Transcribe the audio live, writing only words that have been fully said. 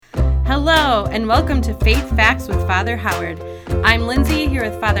Hello, and welcome to Faith Facts with Father Howard. I'm Lindsay here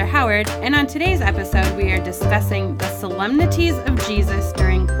with Father Howard, and on today's episode we are discussing the solemnities of Jesus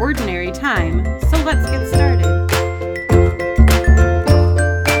during ordinary time. So let's get started.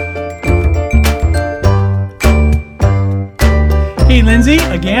 Hey Lindsay,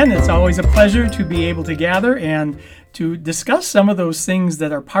 again, it's always a pleasure to be able to gather and to discuss some of those things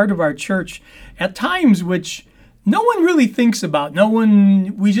that are part of our church at times which no one really thinks about.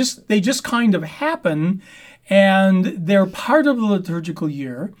 They just kind of happen, and they're part of the liturgical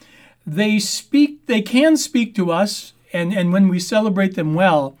year. They can speak to us, and when we celebrate them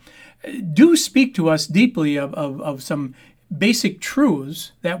well, do speak to us deeply of some basic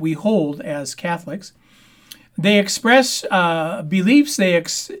truths that we hold as Catholics. They express beliefs.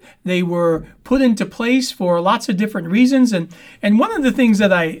 They were put into place for lots of different reasons. And one of the things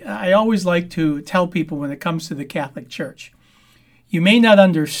that I always like to tell people when it comes to the Catholic Church, you may not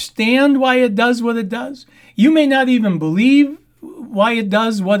understand why it does what it does. You may not even believe why it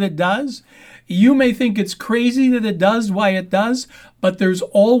does what it does. You may think it's crazy that it does why it does, but there's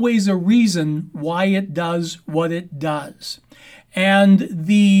always a reason why it does what it does. And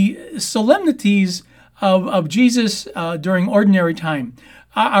the solemnities of Jesus during ordinary time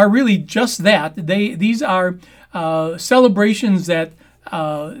are really just that. These are celebrations that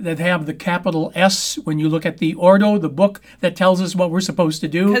have the capital S when you look at the Ordo, the book that tells us what we're supposed to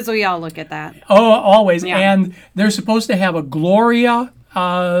do. Because we all look at that. Oh, always. Yeah. And they're supposed to have a Gloria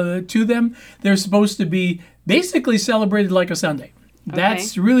to them. They're supposed to be basically celebrated like a Sunday.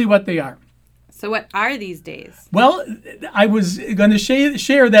 That's really what they are. So what are these days? Well, I was going to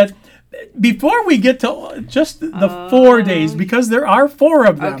share that before we get to just the 4 days, because there are 4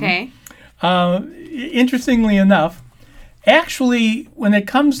 of them. Okay. Interestingly enough, actually, when it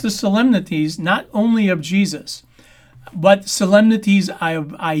comes to solemnities, not only of Jesus, but solemnities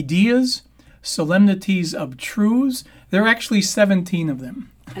of ideas, solemnities of truths, there are actually 17 of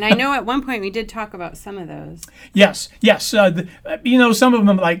them. And I know at one point we did talk about some of those. Yes. Some of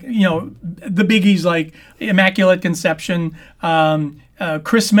them, like, the biggies like Immaculate Conception,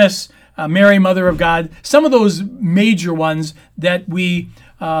 Christmas, Mary, Mother of God. Some of those major ones that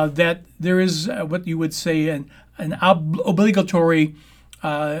that there is what you would say an obligatory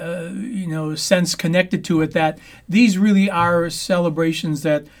sense connected to it, that these really are celebrations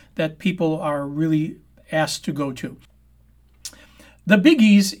that people are really asked to go to. The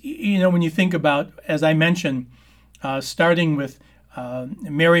biggies, when you think about, as I mentioned, starting with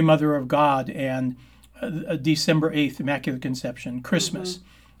Mary, Mother of God, and December 8th, Immaculate Conception, Christmas,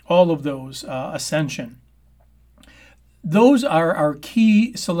 all of those, Ascension. Those are our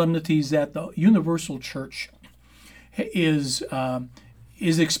key solemnities that the Universal Church is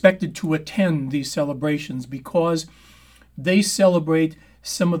expected to attend these celebrations, because they celebrate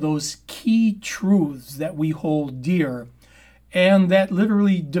some of those key truths that we hold dear and that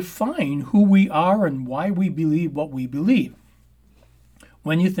literally define who we are and why we believe what we believe.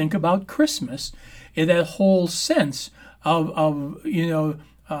 When you think about Christmas, that whole sense of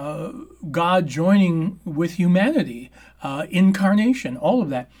God joining with humanity, incarnation, all of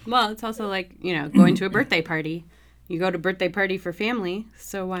that. Well, it's also like, going to a birthday party. You go to birthday party for family,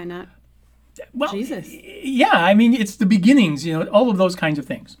 so why not Jesus? Yeah, it's the beginnings, all of those kinds of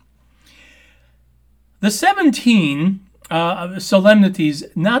things. The 17 solemnities,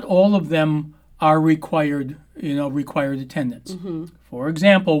 not all of them are required attendance. For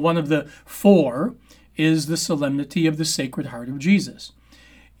example, one of the 4 is the Solemnity of the Sacred Heart of Jesus.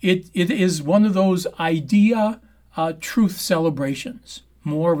 It is one of those idea truth celebrations,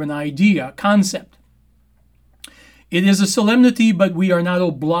 more of an idea concept. It is a solemnity, but we are not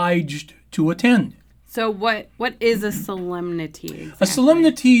obliged to attend. So what is a solemnity exactly? A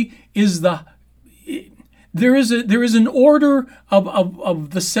solemnity is there is an order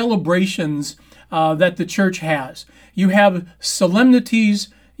of the celebrations that the church has. You have solemnities,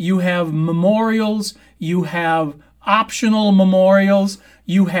 you have memorials, you have optional memorials,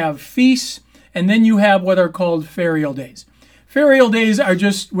 you have feasts, and then you have what are called ferial days. Ferial days are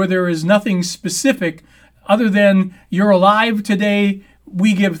just where there is nothing specific other than you're alive today,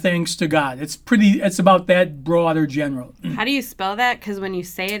 we give thanks to God. It's about that broad or general. How do you spell that? Because when you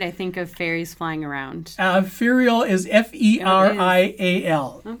say it, I think of fairies flying around. Ferial is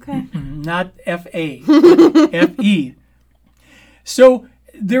F-E-R-I-A-L. Okay. Not F-A, F-E. So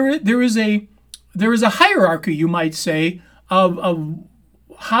there is a hierarchy, you might say, of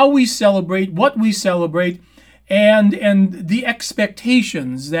how we celebrate, what we celebrate, and the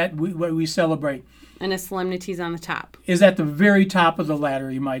expectations that we celebrate. And a solemnity is on the top. Is at the very top of the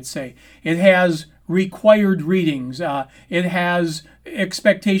ladder, you might say. It has required readings. It has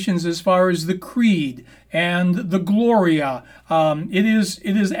expectations as far as the Creed and the Gloria. It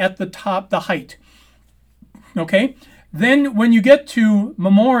is at the top, the height. Okay? Then when you get to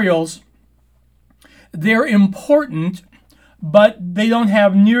memorials, they're important, but they don't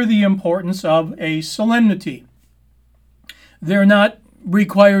have near the importance of a solemnity. They're not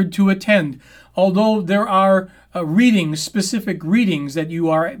required to attend, although there are readings, specific readings that you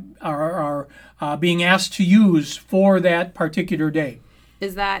are being asked to use for that particular day.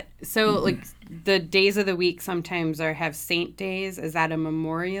 Is that so? Like the days of the week sometimes have saint days. Is that a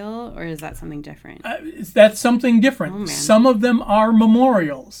memorial or is that something different? That's something different. Oh, man. Some of them are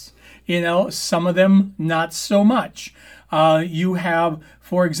memorials. Some of them not so much. You have,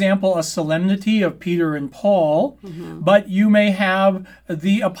 for example, a solemnity of Peter and Paul, but you may have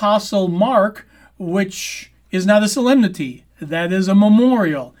the Apostle Mark, which is not a solemnity. That is a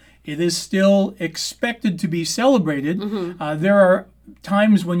memorial. It is still expected to be celebrated. There are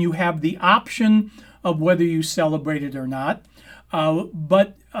times when you have the option of whether you celebrate it or not.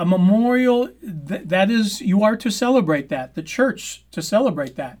 But a memorial, that is, you are to celebrate that, the church to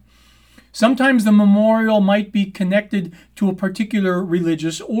celebrate that. Sometimes the memorial might be connected to a particular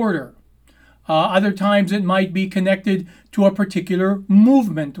religious order. Other times it might be connected to a particular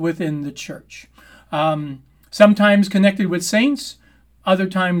movement within the church. Sometimes connected with saints, other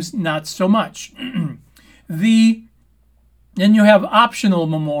times not so much. Then you have optional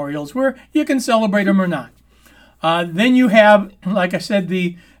memorials where you can celebrate them or not. Then you have, like I said,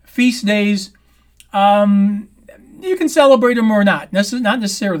 the feast days. You can celebrate them or not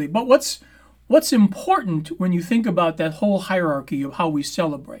necessarily. But what's important when you think about that whole hierarchy of how we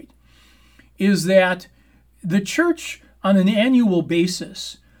celebrate is that the church on an annual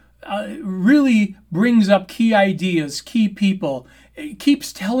basis really brings up key ideas, key people. It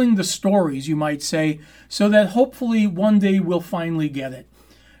keeps telling the stories, you might say, so that hopefully one day we'll finally get it.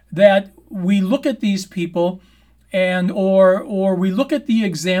 That we look at these people and or we look at the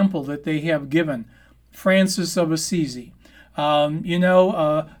example that they have given. Francis of Assisi,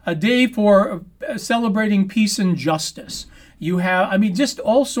 a day for celebrating peace and justice. You have, just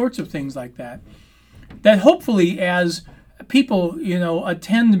all sorts of things like that. That hopefully as people,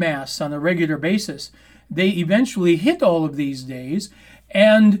 attend Mass on a regular basis, they eventually hit all of these days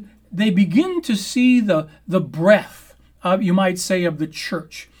and they begin to see the breadth, you might say, of the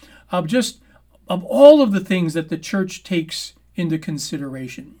church, of all of the things that the church takes into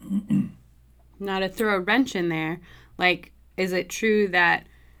consideration. Now, to throw a wrench in there, is it true that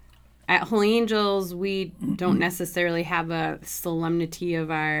at Holy Angels we don't necessarily have a solemnity of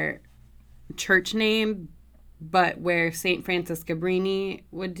our church name, but where St. Francis Cabrini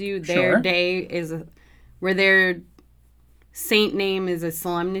would do, their day where their saint name is a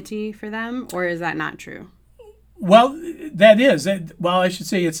solemnity for them, or is that not true? Well, that is. Well, I should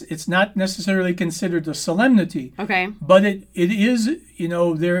say it's not necessarily considered a solemnity. Okay. But it is,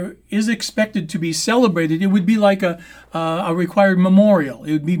 there is expected to be celebrated. It would be like a required memorial.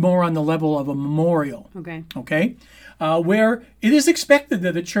 It would be more on the level of a memorial. Okay. Okay. Where it is expected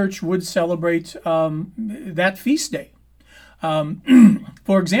that a church would celebrate that feast day.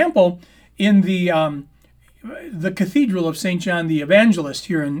 For example, in the Cathedral of St. John the Evangelist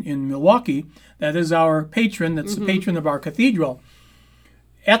here in Milwaukee, that is our patron, that's the patron of our cathedral.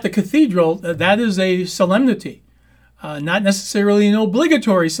 At the cathedral, that is a solemnity, not necessarily an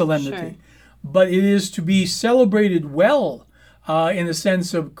obligatory solemnity, but it is to be celebrated well in the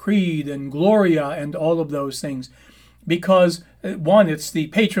sense of creed and gloria and all of those things. Because, one, it's the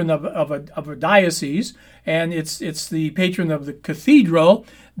patron of a diocese, and it's the patron of the cathedral,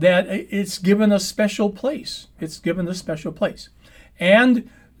 that it's given a special place. It's given a special place. And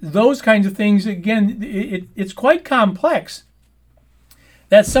those kinds of things, again, it's quite complex.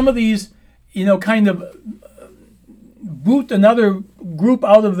 That some of these, kind of boot another group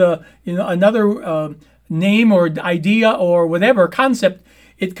out of the, another name or idea or whatever concept,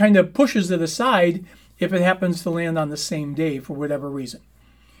 it kind of pushes it aside if it happens to land on the same day for whatever reason.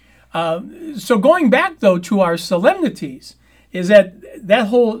 So going back, though, to our solemnities, is that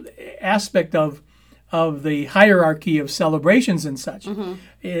whole aspect of the hierarchy of celebrations and such,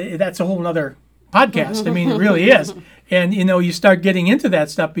 that's a whole other podcast. It really is. And, you start getting into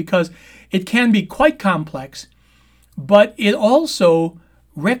that stuff because it can be quite complex, but it also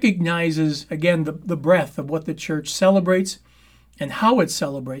recognizes, again, the breadth of what the church celebrates and how it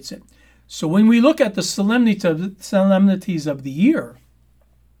celebrates it. So when we look at the solemnities of the year,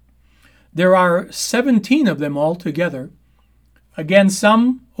 there are 17 of them altogether. Again,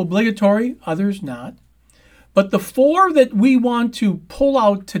 some obligatory, others not. But the four that we want to pull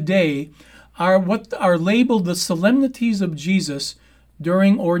out today are what are labeled the solemnities of Jesus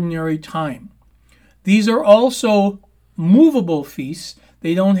during ordinary time. These are also movable feasts.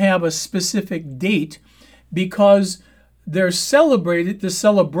 They don't have a specific date because they're celebrated, the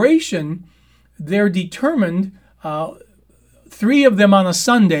celebration, they're determined, 3 of them on a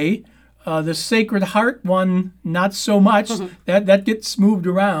Sunday, the Sacred Heart one, not so much, that gets moved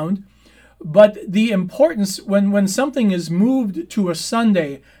around. But the importance, when something is moved to a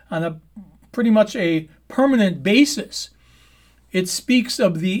Sunday on a pretty much a permanent basis, it speaks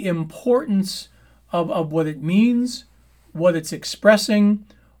of the importance of what it means, what it's expressing,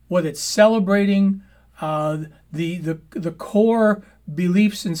 what it's celebrating, the core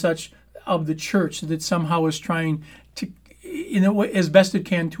beliefs and such of the church that it somehow is trying to, in a way, as best it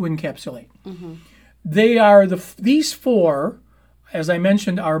can, to encapsulate. They are these 4, as I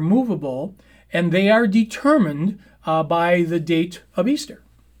mentioned, are movable, and they are determined by the date of Easter,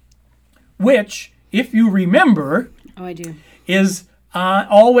 which, if you remember, I do, is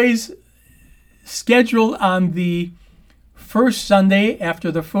always scheduled on the first Sunday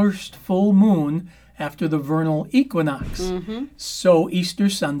after the first full moon after the vernal equinox. So Easter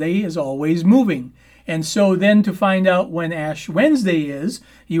Sunday is always moving. And so then to find out when Ash Wednesday is,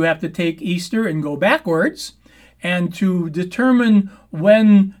 you have to take Easter and go backwards. And to determine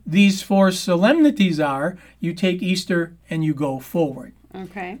when these 4 solemnities are, you take Easter and you go forward.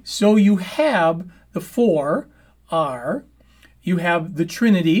 Okay. So you have the 4 are, you have the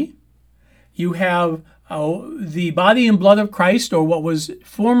Trinity, you have the body and blood of Christ, or what was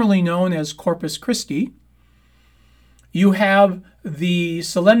formerly known as Corpus Christi. You have the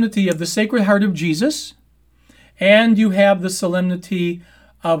solemnity of the Sacred Heart of Jesus, and you have the solemnity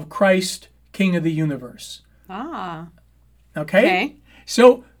of Christ, King of the universe. Okay?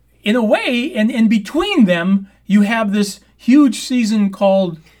 So, in a way, and in between them, you have this huge season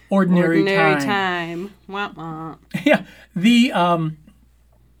called Ordinary Time. Wah-wah. Yeah.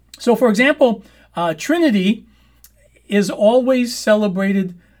 So, for example, Trinity is always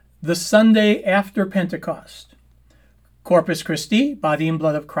celebrated the Sunday after Pentecost. Corpus Christi, body and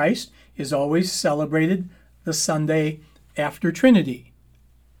blood of Christ, is always celebrated the Sunday after Trinity.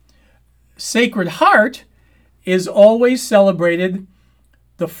 Sacred Heart is always celebrated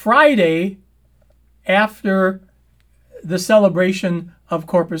the Friday after the celebration of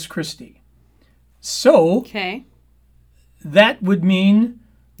Corpus Christi. So, that would mean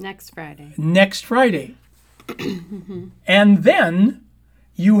next Friday. And then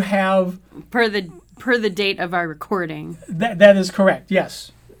you have... Per the date of our recording. That is correct,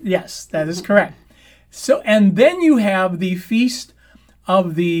 yes. Yes, that is correct. So, and then you have the Feast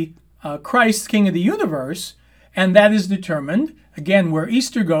of the Christ, King of the Universe, and that is determined, again, where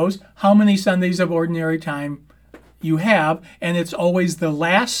Easter goes, how many Sundays of Ordinary Time you have, and it's always the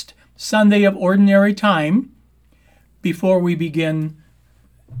last Sunday of Ordinary Time before we begin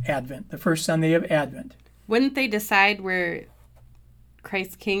Advent, the first Sunday of Advent. Wouldn't they decide where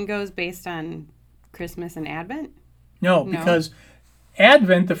Christ King goes based on Christmas and Advent? No, because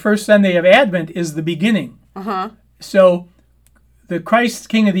Advent, the first Sunday of Advent, is the beginning. So the Christ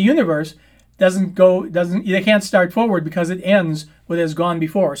King of the Universe they can't start forward because it ends what has gone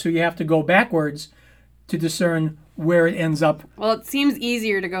before. So you have to go backwards to discern where it ends up. Well, it seems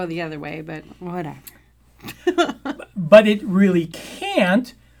easier to go the other way, but whatever. But it really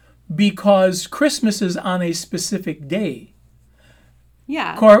can't, because Christmas is on a specific day.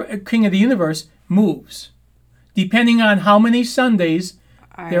 Yeah. King of the Universe moves. Depending on how many Sundays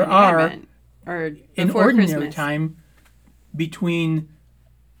there are in Ordinary Time between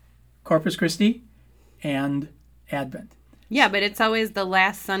Corpus Christi and Advent. Yeah, but it's always the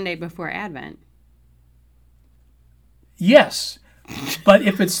last Sunday before Advent. Yes, but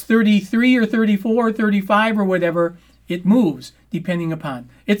if it's 33 or 34 or 35 or whatever, it moves depending upon.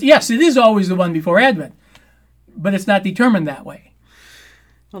 It is always the one before Advent, but it's not determined that way.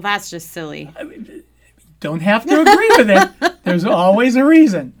 Well, that's just silly. Don't have to agree with it. There's always a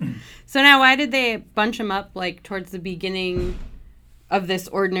reason. So now why did they bunch them up like towards the beginning of this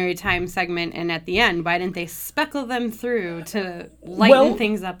Ordinary Time segment and at the end? Why didn't they speckle them through to lighten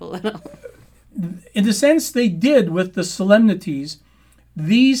things up a little? In a sense, they did with the solemnities.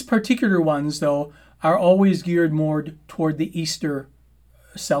 These particular ones, though, are always geared more toward the Easter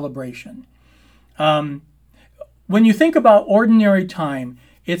celebration. When you think about Ordinary Time,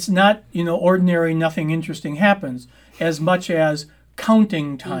 it's not, ordinary, nothing interesting happens, as much as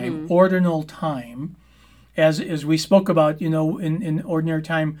counting time, ordinal time, as we spoke about, in Ordinary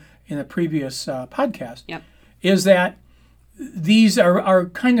Time in a previous podcast, is that these are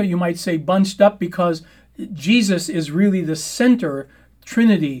kind of, you might say, bunched up because Jesus is really the center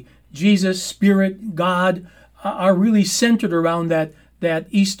Trinity. Jesus, Spirit, God, are really centered around that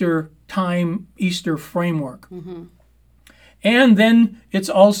Easter time, Easter framework. And then it's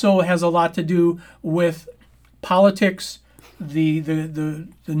also has a lot to do with politics, the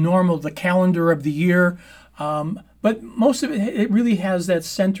normal, the calendar of the year. But most of it really has that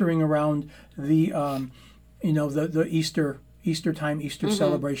centering around the the Easter time, Easter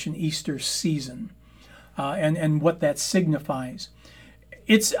celebration, Easter season, and what that signifies.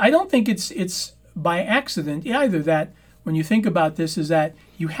 I don't think it's by accident either that when you think about this is that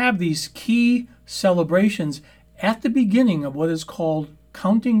you have these key celebrations at the beginning of what is called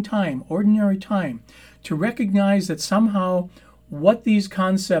counting time, ordinary time, to recognize that somehow what these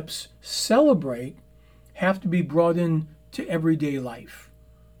concepts celebrate have to be brought in to everyday life.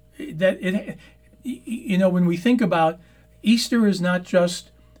 When we think about Easter is not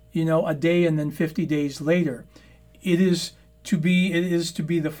just, a day and then 50 days later. It is to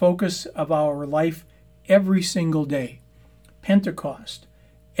be the focus of our life every single day. Pentecost,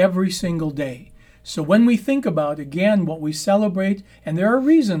 every single day. So when we think about, again, what we celebrate, and there are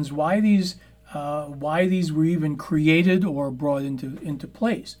reasons why these were even created or brought into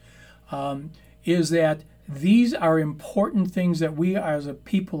place, is that these are important things that we as a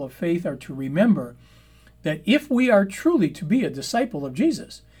people of faith are to remember, that if we are truly to be a disciple of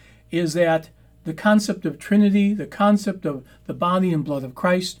Jesus, is that the concept of Trinity, the concept of the body and blood of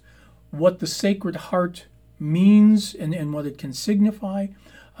Christ, what the Sacred Heart means and what it can signify,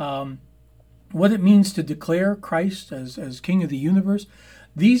 what it means to declare Christ as King of the universe.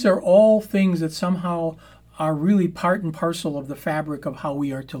 These are all things that somehow are really part and parcel of the fabric of how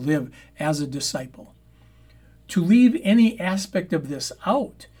we are to live as a disciple. To leave any aspect of this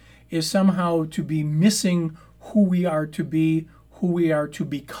out is somehow to be missing who we are to be, who we are to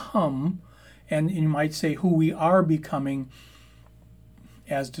become, and you might say who we are becoming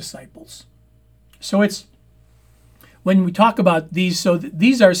as disciples. So it's when we talk about these, so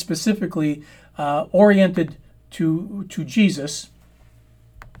these are specifically oriented to Jesus.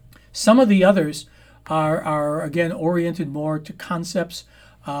 Some of the others are again oriented more to concepts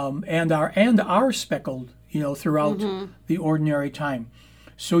and are speckled, throughout the ordinary time.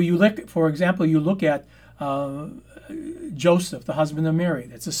 So you look, for example, at Joseph, the husband of Mary.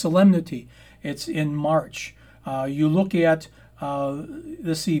 It's a solemnity. It's in March. You look at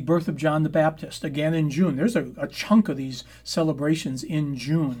birth of John the Baptist, again in June. There's a chunk of these celebrations in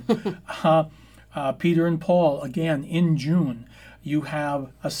June. Peter and Paul, again in June. You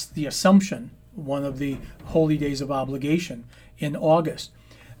have the Assumption, one of the holy days of obligation, in August.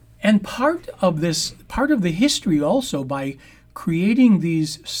 And part of the history also, by creating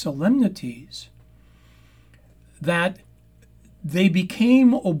these solemnities, that they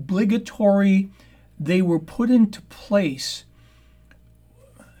became obligatory, they were put into place.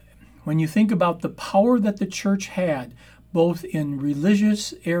 When you think about the power that the church had, both in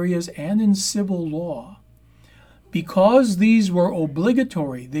religious areas and in civil law, because these were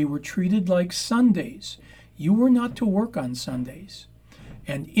obligatory, they were treated like Sundays. You were not to work on Sundays.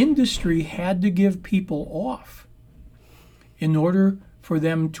 And industry had to give people off in order for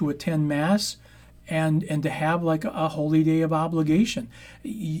them to attend Mass and to have like a holy day of obligation.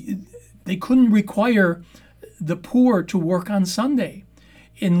 They couldn't require the poor to work on Sunday.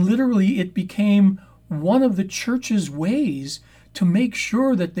 And literally it became one of the church's ways to make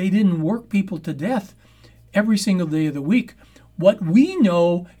sure that they didn't work people to death every single day of the week. What we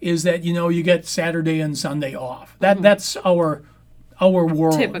know is that, you get Saturday and Sunday off. That's our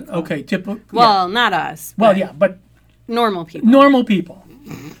world. Typical. Okay, typical. Well, not us. Well, yeah, but normal people. Normal people.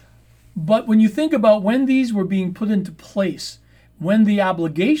 But when you think about when these were being put into place, when the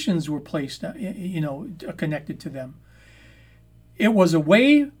obligations were placed, connected to them, it was a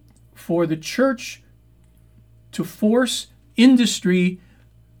way for the church to force industry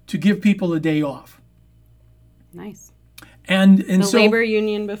to give people a day off. Nice. And so labor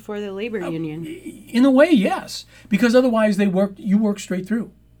union before the labor union. In a way, yes, because otherwise you work straight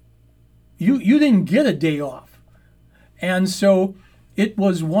through. You didn't get a day off, and so it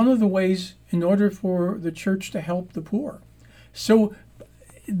was one of the ways in order for the church to help the poor. So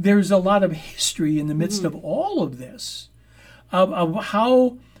there's a lot of history in the midst of all of this, of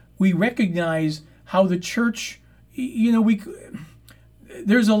how we recognize how the church,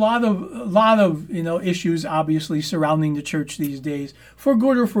 there's a lot of issues obviously surrounding the church these days, for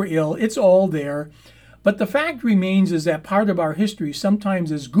good or for ill. It's all there. But the fact remains is that part of our history,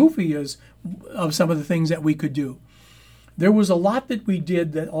 sometimes as goofy as of some of the things that we could do, there was a lot that we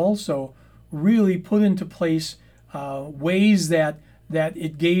did that also really put into place ways that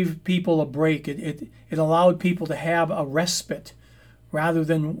it gave people a break. It allowed people to have a respite rather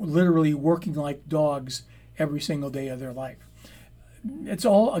than literally working like dogs every single day of their life. It's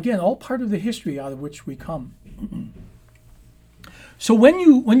all, again, all part of the history out of which we come. So when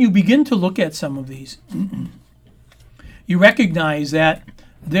you begin to look at some of these, you recognize that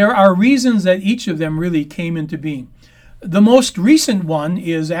there are reasons that each of them really came into being. The most recent one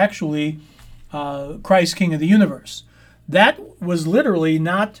is actually Christ King of the Universe. That was literally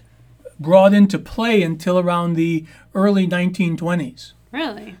not brought into play until around the early 1920s.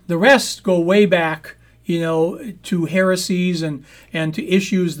 Really? The rest go way back, to heresies and to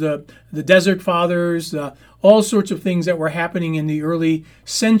issues, the Desert Fathers, all sorts of things that were happening in the early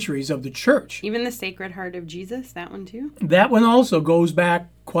centuries of the church. Even the Sacred Heart of Jesus, that one too? That one also goes back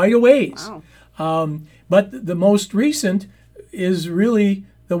quite a ways. Wow. But the most recent is really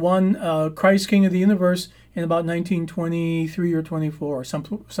the one, Christ King of the Universe, in about 1923 or 24, or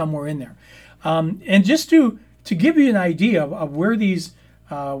somewhere in there. And just to give you an idea of where these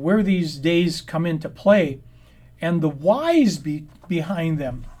days come into play and the whys behind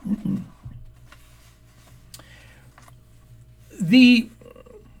them. These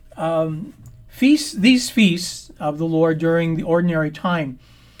feasts of the Lord during the ordinary time,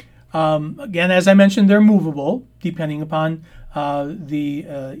 again, as I mentioned, they're movable depending upon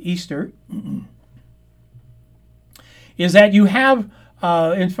the Easter, is that you have,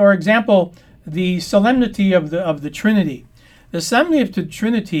 and for example, the solemnity of the Trinity. The solemnity of the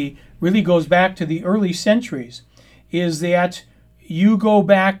Trinity really goes back to the early centuries, is that you go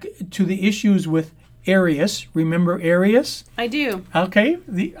back to the issues with Arius. Remember Arius? I do. Okay,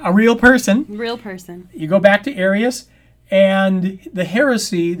 a real person. Real person. You go back to Arius and the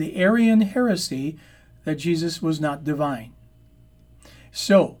heresy, the Arian heresy, that Jesus was not divine.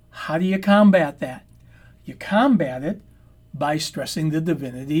 So, how do you combat that? You combat it by stressing the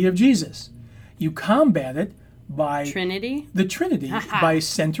divinity of Jesus. You combat it by Trinity? The Trinity, by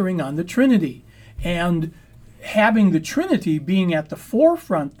centering on the Trinity. And having the Trinity being at the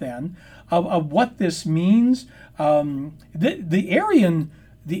forefront then of what this means. The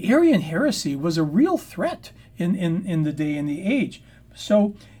Arian heresy was a real threat in the day and the age.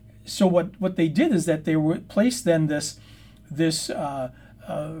 So what they did is that they placed then this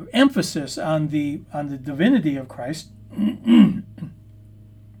emphasis on the divinity of Christ,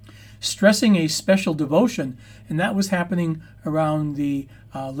 stressing a special devotion, and that was happening around the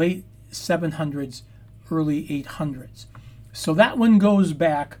late 700s, early 800s. So that one goes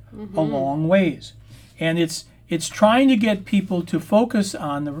back a long ways, and it's trying to get people to focus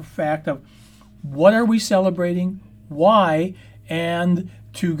on the fact of what are we celebrating, why, and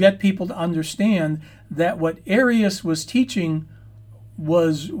to get people to understand that what Arius was teaching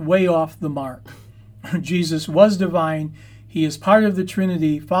was way off the mark. Jesus was divine. He is part of the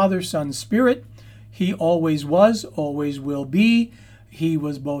Trinity, Father, Son, Spirit. He always was, always will be. He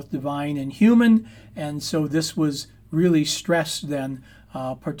was both divine and human, and so this was really stressed then,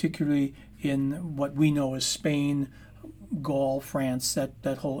 particularly in what we know as Spain, Gaul, France,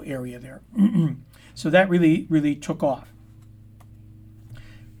 that whole area there. So that really took off.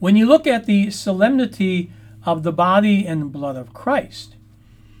 When you look at the solemnity of the body and blood of Christ,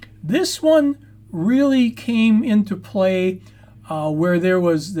 this one really came into play where there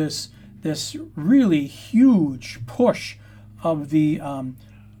was this really huge push of the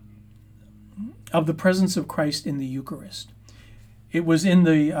presence of Christ in the Eucharist. It was in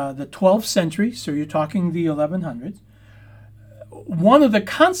the 12th century, so you're talking the 1100s. One of the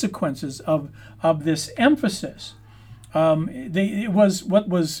consequences of this emphasis, it was what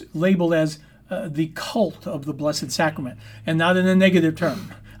was labeled as the cult of the Blessed Sacrament, and not in a negative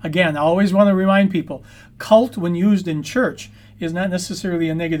term. Again, I always want to remind people, cult when used in church is not necessarily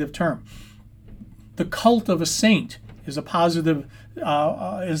a negative term. The cult of a saint is a positive.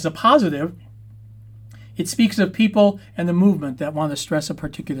 It speaks of people and the movement that want to stress a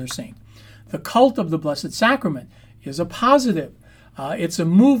particular saint. The cult of the Blessed Sacrament is a positive. It's a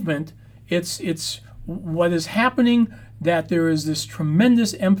movement. It's what is happening, that there is this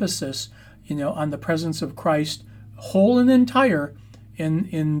tremendous emphasis, on the presence of Christ, whole and entire,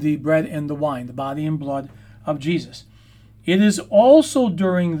 in the bread and the wine, the body and blood of Jesus. It is also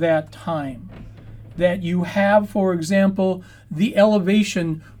during that time that you have, for example, the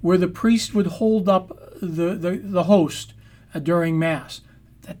elevation where the priest would hold up the host during Mass.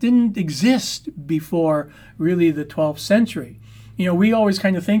 That didn't exist before really the 12th century. We always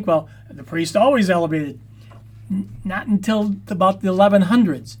kind of think, well, the priest always elevated. Not until about the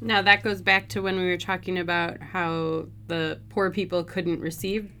 1100s. Now that goes back to when we were talking about how the poor people couldn't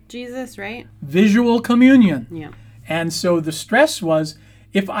receive Jesus, right? Visual communion. Yeah. And so the stress was,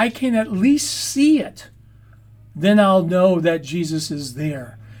 if I can at least see it, then I'll know that Jesus is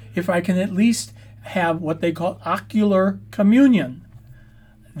there. If I can at least have what they call ocular communion,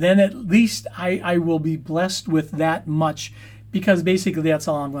 then at least I will be blessed with that much, because basically that's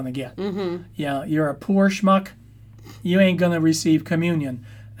all I'm going to get. Yeah, you're a poor schmuck, you ain't going to receive communion.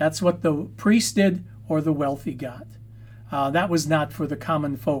 That's what the priest did or the wealthy got. That was not for the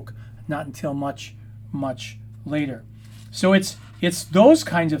common folk, not until much, much later. So it's those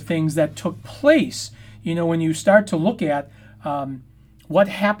kinds of things that took place. When you start to look at what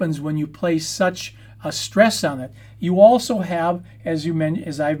happens when you place such a stress on it. You also have,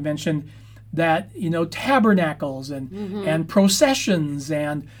 as I've mentioned, that tabernacles and processions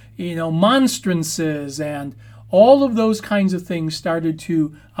and monstrances and all of those kinds of things started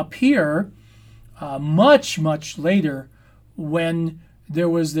to appear much, much later, when there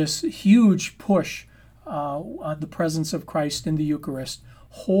was this huge push on the presence of Christ in the Eucharist,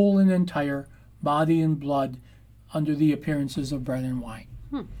 whole and entire, body and blood, under the appearances of bread and wine.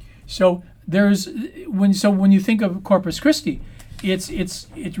 So when you think of Corpus Christi,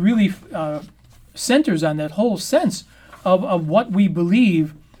 it really centers on that whole sense of what we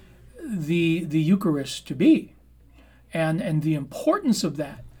believe the Eucharist to be, and the importance of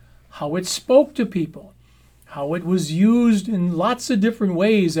that, how it spoke to people, how it was used in lots of different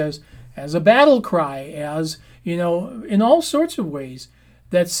ways as a battle cry, as in all sorts of ways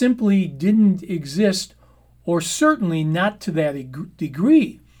that simply didn't exist, or certainly not to that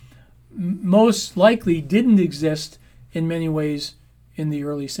degree. Most likely didn't exist in many ways in the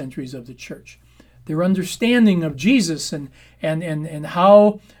early centuries of the church. Their understanding of Jesus and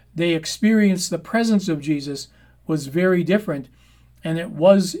how they experienced the presence of Jesus was very different, and it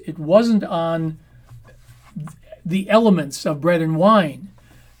wasn't on the elements of bread and wine.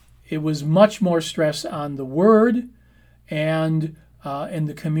 It was much more stress on the word and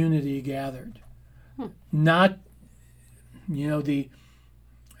the community gathered. Not the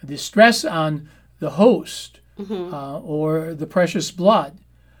stress on the host or the precious blood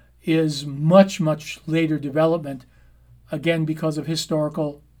is much, much later development, again because of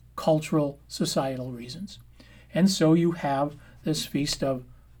historical, cultural, societal reasons. And so you have this feast of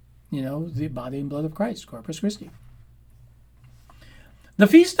the body and blood of Christ, Corpus Christi. The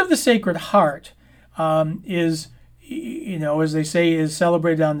Feast of the Sacred Heart is, as they say, is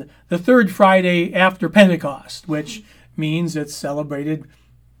celebrated on the third Friday after Pentecost, which means it's celebrated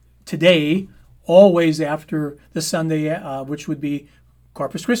today, always after the Sunday, which would be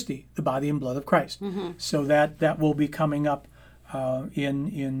Corpus Christi, the body and blood of Christ. So that will be coming up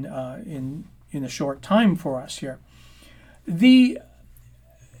in a short time for us here. When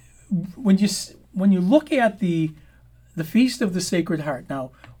you look at the Feast of the Sacred Heart,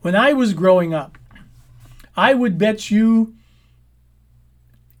 now when I was growing up, I would bet you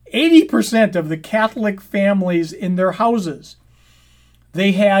 80% of the Catholic families in their houses,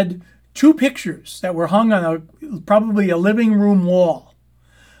 they had two pictures that were hung on probably a living room wall.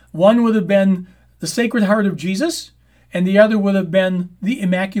 One would have been the Sacred Heart of Jesus, and the other would have been the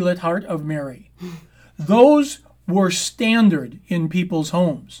Immaculate Heart of Mary. Those were standard in people's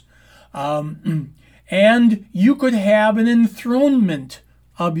homes. And you could have an enthronement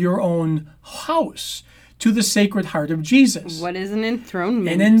of your own house to the Sacred Heart of Jesus. What is an enthronement?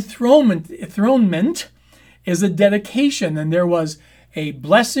 An enthronement is a dedication, and there was a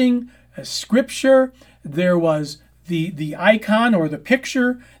blessing, a scripture, there was the icon or the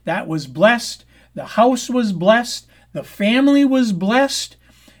picture that was blessed, the house was blessed, the family was blessed.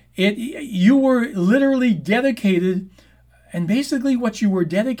 You were literally dedicated, and basically what you were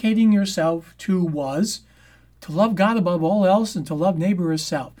dedicating yourself to was to love God above all else and to love neighbor as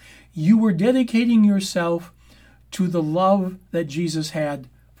self. You were dedicating yourself to the love that Jesus had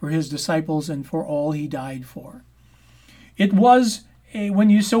for his disciples and for all he died for. It was when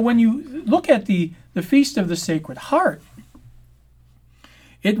you look at the Feast of the Sacred Heart,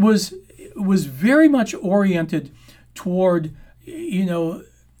 it was very much oriented toward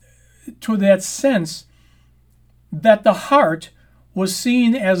that sense that the heart was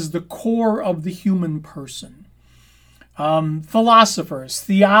seen as the core of the human person. Philosophers,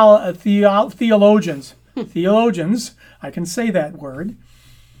 theologians, I can say that word,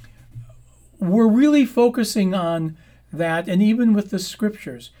 were really focusing on that, and even with the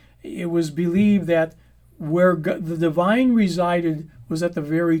scriptures, it was believed that where the divine resided was at the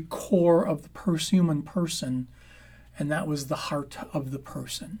very core of the human person, and that was the heart of the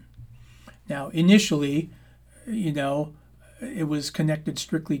person. Now, initially, it was connected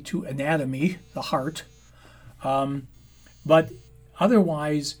strictly to anatomy, the heart, but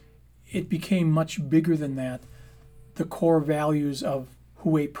otherwise, it became much bigger than that, the core values of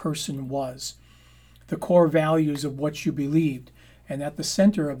who a person was. the core values of what you believed. And at the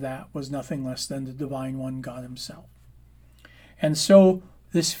center of that was nothing less than the divine one, God himself. And so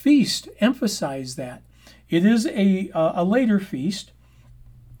this feast emphasized that. It is a later feast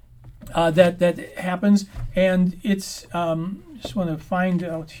that happens, and it's, just want to find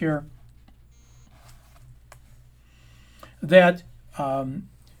out here, that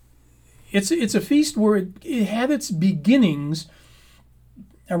it's a feast where it had its beginnings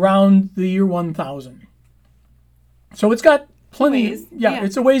around the year 1000. So it's got plenty. Yeah,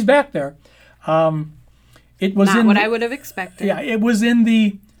 it's a ways back there. It was not what I would have expected. Yeah, it was in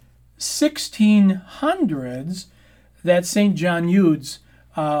the 1600s that St. John Eudes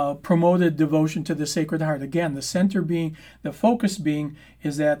promoted devotion to the Sacred Heart. Again, the focus being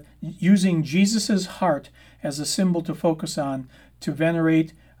is that using Jesus's heart as a symbol to focus on, to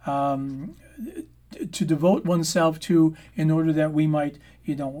venerate, to devote oneself to, in order that we might,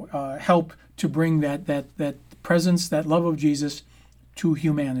 help to bring that presence, that love of Jesus to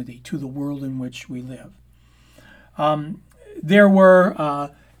humanity, to the world in which we live. There were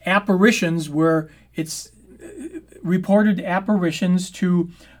apparitions where it's reported apparitions to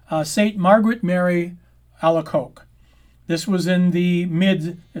St. Margaret Mary Alacoque. This was in the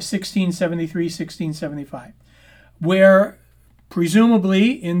mid 1673-1675, where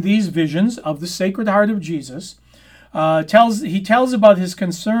presumably in these visions of the Sacred Heart of Jesus, he tells about his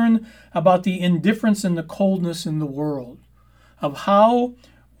concern about the indifference and the coldness in the world, of how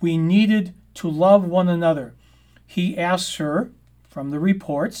we needed to love one another. He asks her, from the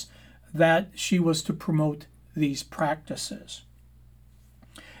reports, that she was to promote these practices.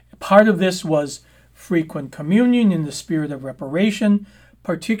 Part of this was frequent communion in the spirit of reparation,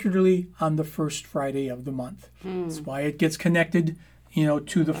 particularly on the first Friday of the month. That's why it gets connected,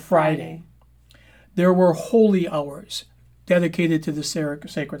 to the Friday. There were holy hours dedicated to the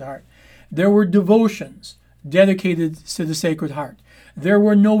Sacred Heart. There were devotions dedicated to the Sacred Heart. There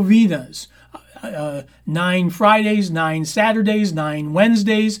were novenas, 9 Fridays, 9 Saturdays, 9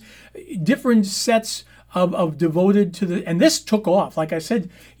 Wednesdays, different sets of devoted to the, and this took off. Like I said,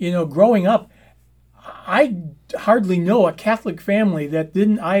 growing up, I hardly know a Catholic family that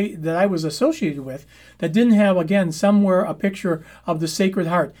I was associated with that didn't have, again, somewhere a picture of the Sacred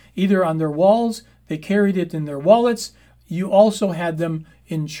Heart, either on their walls, they carried it in their wallets. You also had them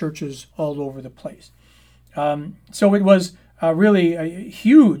in churches all over the place. So it was really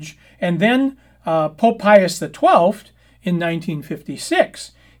huge. And then Pope Pius XII, in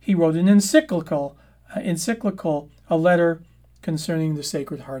 1956, he wrote an encyclical, a letter concerning the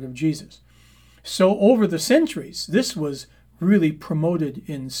Sacred Heart of Jesus. So over the centuries, this was really promoted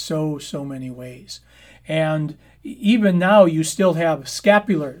in so many ways. And even now you still have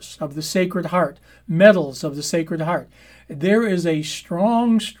scapulars of the Sacred Heart, medals of the Sacred Heart. There is a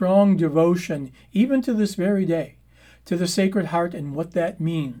strong devotion, even to this very day, to the Sacred Heart and what that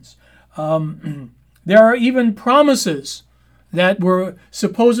means. There are even promises that were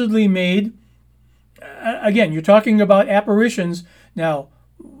supposedly made. Again, you're talking about apparitions. Now,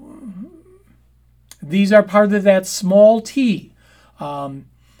 these are part of that small t,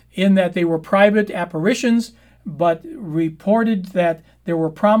 in that they were private apparitions, but reported that there were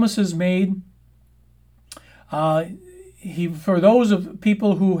promises made. For those of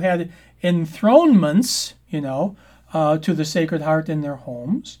people who had enthronements, to the Sacred Heart in their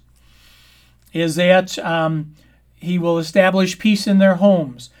homes, is that he will establish peace in their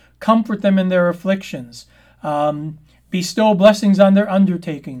homes, comfort them in their afflictions, bestow blessings on their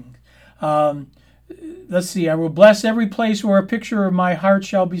undertaking. Let's see, I will bless every place where a picture of my heart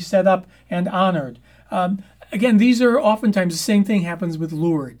shall be set up and honored. Again, these are oftentimes the same thing happens with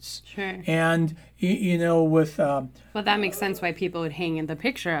Lourdes. Sure. And, with... well, that makes sense why people would hang the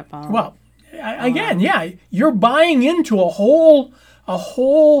picture up on. Well, again, yeah, you're buying into a whole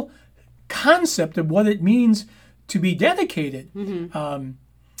concept of what it means to be dedicated. Mm-hmm.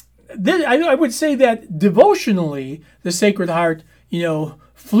 I would say that devotionally, the Sacred Heart,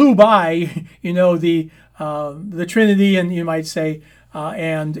 flew by, the Trinity, and you might say,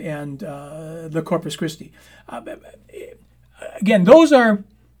 and the Corpus Christi. Again, those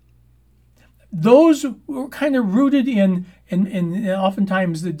were kind of rooted in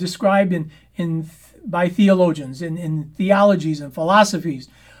oftentimes described by theologians in theologies and philosophies.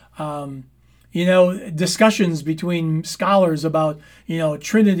 Discussions between scholars about,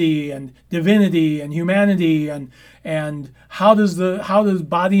 Trinity and divinity and humanity and how does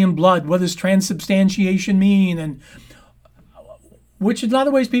body and blood, what does transubstantiation mean, and which in a lot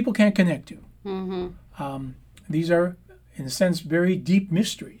of ways people can't connect to. Mm-hmm. These are, in a sense, very deep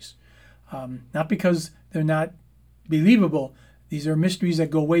mysteries. Not because they're not believable. These are mysteries that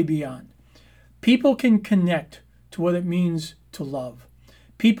go way beyond. People can connect to what it means to love.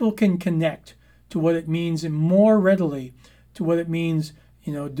 People can connect to what it means, and more readily to what it means,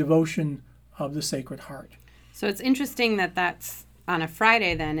 devotion of the Sacred Heart. So it's interesting that that's on a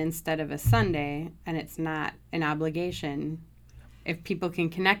Friday then instead of a Sunday, and it's not an obligation. If people can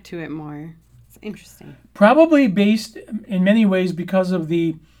connect to it more, it's interesting. Probably based in many ways because of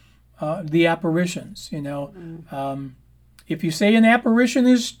the apparitions. If you say an apparition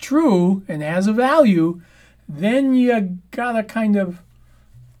is true and has a value, then you gotta kind of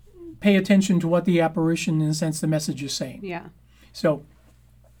pay attention to what the apparition, in a sense, the message is saying. Yeah. So,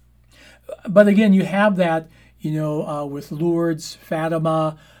 but again, you have that, with Lourdes,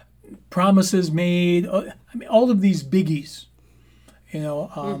 Fatima, promises made, all of these biggies,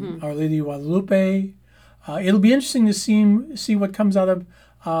 Our Lady of Guadalupe. It'll be interesting to see what comes out of,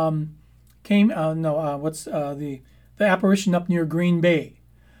 the apparition up near Green Bay.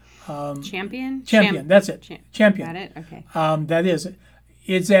 Champion? That's it. Champion. Got it? Okay. That is it.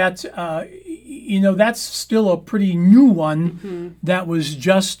 It's that, that's still a pretty new one that was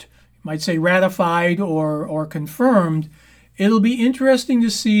just, you might say, ratified or confirmed. It'll be interesting to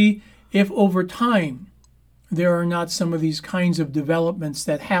see if over time there are not some of these kinds of developments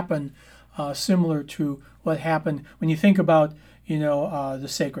that happen similar to what happened when you think about, the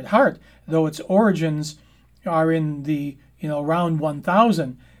Sacred Heart. Though its origins are in the, around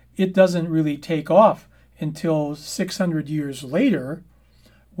 1000, it doesn't really take off until 600 years later,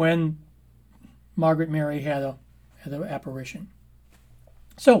 when Margaret Mary had an apparition.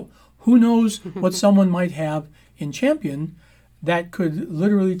 So who knows what someone might have in Champion that could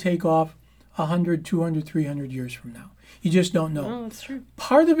literally take off 100, 200, 300 years from now. You just don't know. Oh, that's true.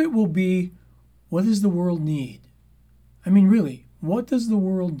 Part of it will be, what does the world need? I mean, really, what does the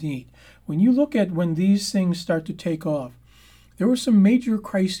world need? When you look at when these things start to take off, there were some major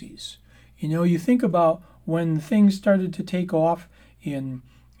crises. You think about when things started to take off in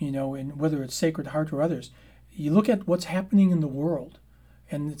whether it's Sacred Heart or others, you look at what's happening in the world.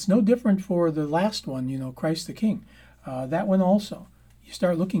 And it's no different for the last one, Christ the King. That one also. You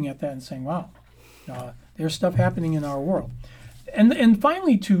start looking at that and saying, wow, there's stuff happening in our world. And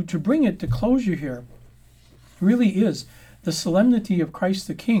finally, to bring it to closure here, really is the solemnity of Christ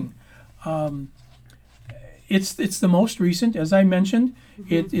the King. It's the most recent, as I mentioned.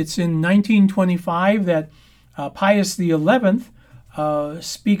 It's in 1925 that Pius XI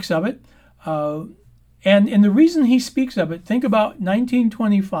speaks of it. And the reason he speaks of it, think about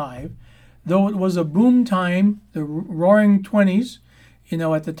 1925, though it was a boom time, the roaring 20s,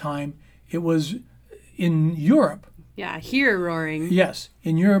 at the time, it was in Europe. Yeah, here roaring. Yes,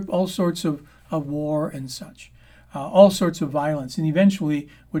 in Europe, all sorts of war and such, all sorts of violence, and eventually,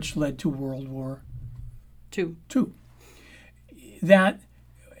 which led to World War II. That,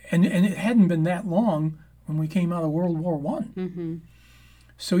 and it hadn't been that long when we came out of World War I.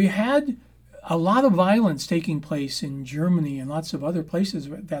 So you had a lot of violence taking place in Germany and lots of other places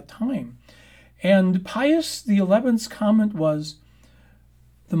at that time. And Pius XI's comment was,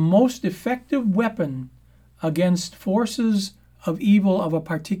 the most effective weapon against forces of evil of a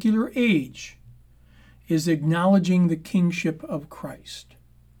particular age is acknowledging the kingship of Christ.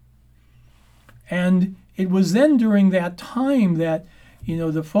 And it was then during that time that,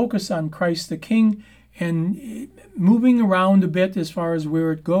 the focus on Christ the King and moving around a bit as far as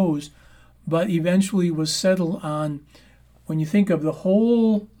where it goes, but eventually was settled on, when you think of the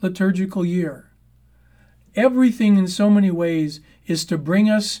whole liturgical year, everything in so many ways is to bring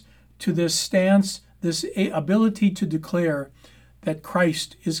us to this stance, this ability to declare that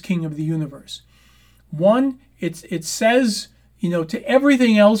Christ is King of the universe. One, it says, to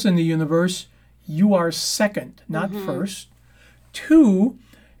everything else in the universe, you are second, not first. Two,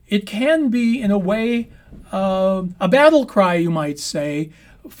 it can be, in a way, a battle cry, you might say,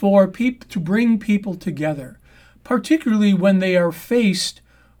 for people to bring people together, particularly when they are faced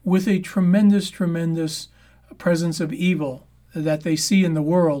with a tremendous presence of evil that they see in the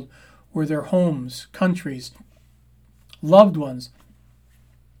world, where their homes, countries, loved ones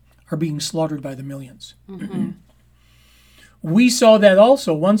are being slaughtered by the millions. We saw that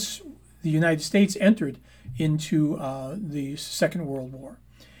also once the United States entered into the Second World War,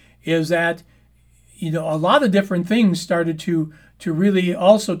 is that a lot of different things started to really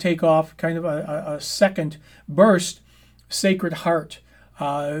also take off, kind of a second burst. Sacred Heart,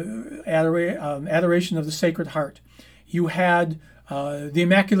 adoration of the Sacred Heart. You had the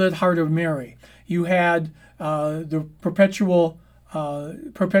Immaculate Heart of Mary. You had the perpetual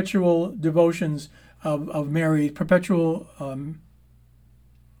devotions of Mary, perpetual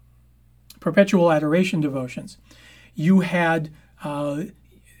adoration devotions. You had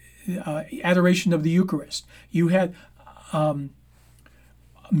adoration of the Eucharist. You had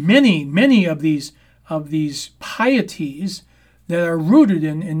many of these pieties that are rooted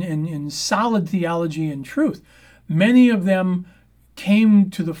in solid theology and truth. Many of them came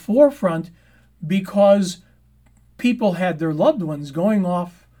to the forefront because people had their loved ones going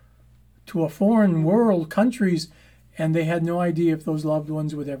off to a foreign world, countries, and they had no idea if those loved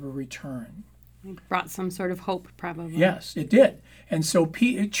ones would ever return. It brought some sort of hope, probably. Yes, it did. And so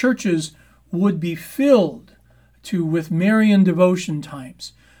churches would be filled with Marian devotion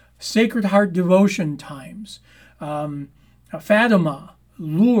times, Sacred Heart devotion times, Fatima,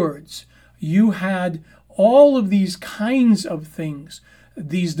 Lourdes. You had all of these kinds of things.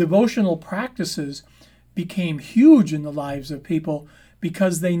 These devotional practices became huge in the lives of people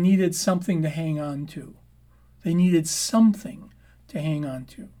because they needed something to hang on to. They needed something to hang on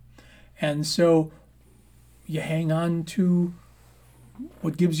to. And so you hang on to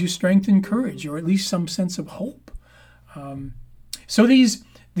what gives you strength and courage, or at least some sense of hope. So these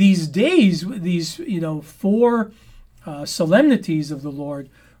days, these 4 solemnities of the Lord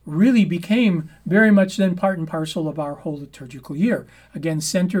really became very much then part and parcel of our whole liturgical year. Again,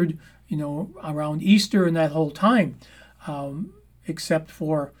 centered, around Easter and that whole time, except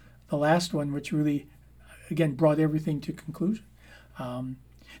for the last one, which really, again, brought everything to conclusion.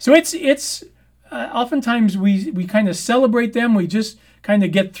 So it's oftentimes we kind of celebrate them. We just kind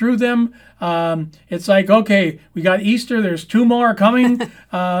of get through them. It's like, okay, we got Easter. There's 2 more coming.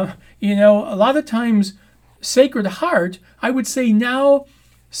 A lot of times, Sacred Heart, I would say now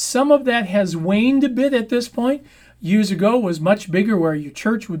some of that has waned a bit at this point. Years ago was much bigger, where your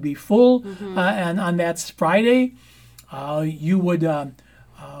church would be full, and on that Friday, you would.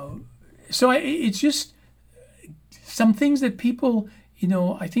 So it's just some things that people,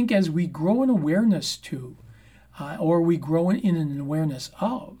 I think as we grow in awareness to, or we grow in an awareness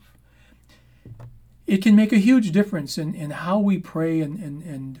of, it can make a huge difference in how we pray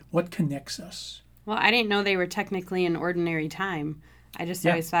and what connects us. Well, I didn't know they were technically an ordinary time. I just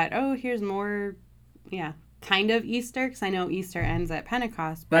always thought, oh, here's more, kind of Easter, because I know Easter ends at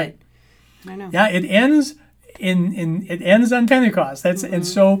Pentecost, but right. I don't know. Yeah, it ends it ends on Pentecost. That's and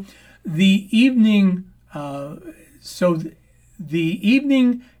so the evening, the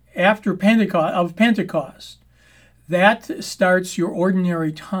evening after Pentecost, that starts your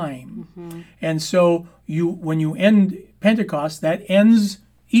ordinary time, and so when you end Pentecost, that ends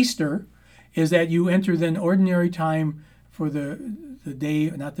Easter. Is that you enter then ordinary time for the day,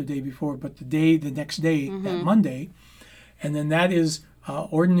 not the day before, but the next day, that Monday. And then that is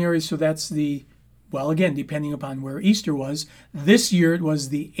ordinary, so that's again, depending upon where Easter was. This year it was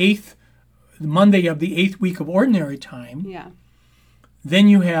the Monday of the 8th week of ordinary time. Yeah. Then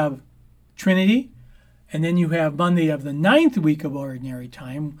you have Trinity, and then you have Monday of the 9th week of ordinary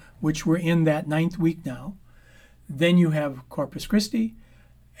time, which we're in that 9th week now. Then you have Corpus Christi,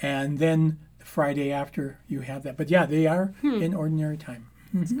 and then the Friday after you have that. But yeah, they are in ordinary time.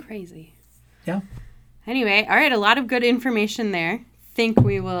 It's crazy. Yeah. Anyway, all right, a lot of good information there. Think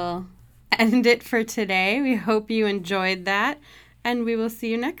we will end it for today. We hope you enjoyed that, and we will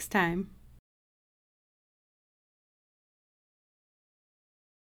see you next time.